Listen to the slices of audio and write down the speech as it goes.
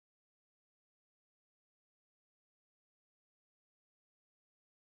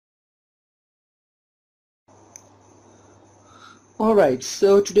Alright,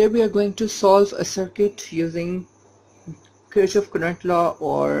 so today we are going to solve a circuit using Kirchhoff current law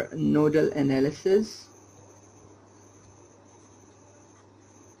or nodal analysis.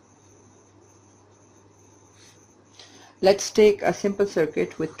 Let's take a simple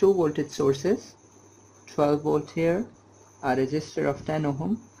circuit with two voltage sources, 12 volt here, a resistor of 10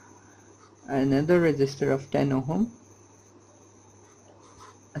 ohm, another resistor of 10 ohm,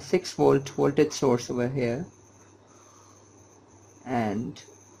 a 6 volt voltage source over here, and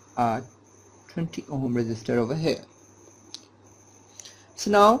a 20 ohm resistor over here. So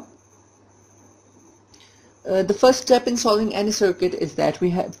now the first step in solving any circuit is that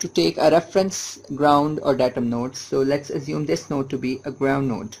we have to take a reference ground or datum node. So let's assume this node to be a ground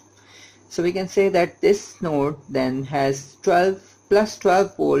node. So we can say that this node then has 12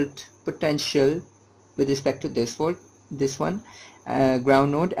 volt potential with respect to this one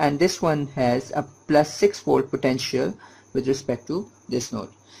ground node, and this one has a plus 6 volt potential with respect to this node,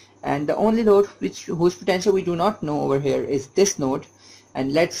 and the only node whose potential we do not know over here is this node,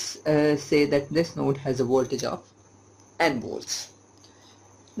 and let's say that this node has a voltage of n volts.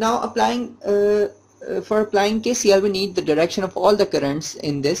 Now for applying KCL, we need the direction of all the currents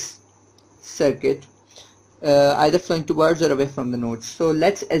in this circuit, either flowing towards or away from the node. So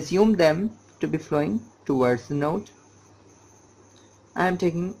let's assume them to be flowing towards the node.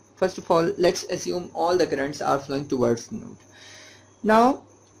 First of all, let's assume all the currents are flowing towards the node. Now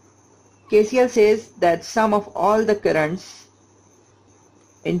KCL says that sum of all the currents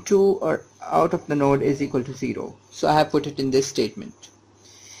into or out of the node is equal to 0. So I have put it in this statement.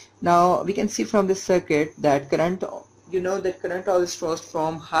 Now we can see from this circuit that current always flows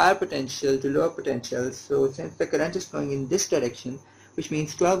from higher potential to lower potential. So since the current is flowing in this direction, which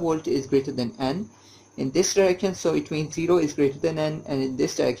means 12 volt is greater than n, in this direction, so it means 0 is greater than n, and in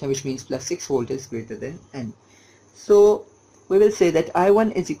this direction, which means plus 6 volt is greater than n. So we will say that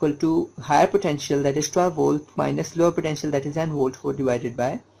I1 is equal to higher potential, that is 12 volt, minus lower potential, that is n volt, divided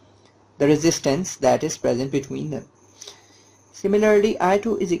by the resistance that is present between them. Similarly,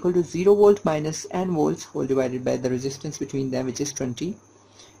 I2 is equal to 0 volt minus n volts divided by the resistance between them, which is 20,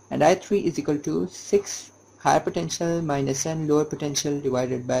 and I3 is equal to 6 higher potential minus n lower potential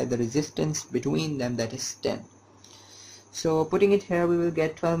divided by the resistance between them, that is 10. So putting it here, we will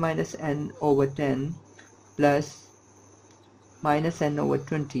get 12 minus n over 10 plus minus n over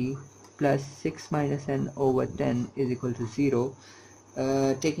 20 plus 6 minus n over 10 is equal to 0.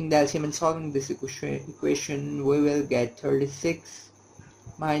 Taking the LCM and solving this equation, we will get 36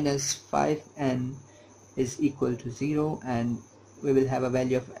 minus 5n is equal to 0, and we will have a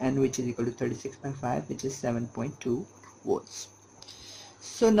value of n which is equal to 36.5, which is 7.2 volts.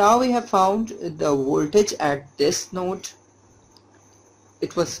 So now we have found the voltage at this node.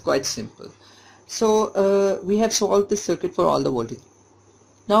 It was quite simple. So we have solved this circuit for all the voltage.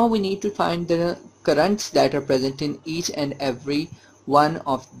 Now we need to find the currents that are present in each and every one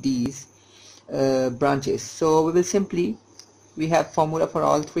of these branches. So we have formula for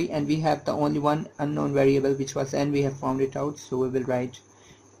all three, and we have the only one unknown variable, which was n. We have found it out, so we will write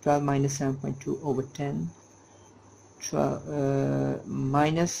 12 minus 7.2 over 10,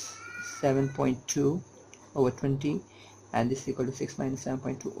 minus 7.2 over 20, and this is equal to 6 minus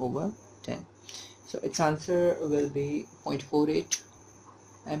 7.2 over 10. So its answer will be 0.48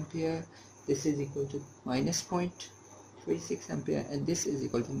 ampere. This is equal to minus 0.36 ampere, and this is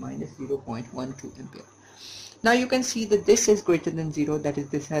equal to minus 0.12 ampere. Now you can see that this is greater than 0, that is,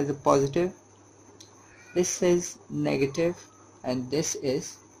 this has a positive, this is negative, and this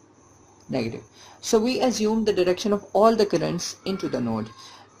is negative. So we assume the direction of all the currents into the node,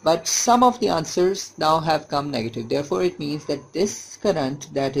 but some of the answers now have come negative. Therefore it means that this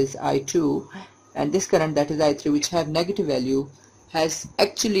current, that is I2, and this current, that is I3, which have negative value, has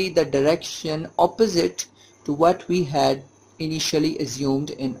actually the direction opposite to what we had initially assumed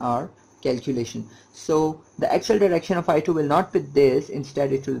in our calculation. So the actual direction of I2 will not be this,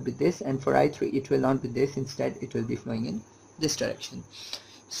 instead it will be this, and for I3 it will not be this, instead it will be flowing in this direction.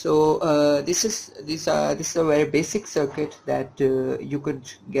 So this is a very basic circuit that you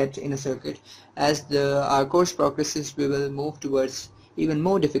could get in a circuit. As our course progresses, we will move towards even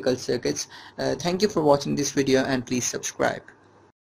more difficult circuits. Thank you for watching this video, and please subscribe.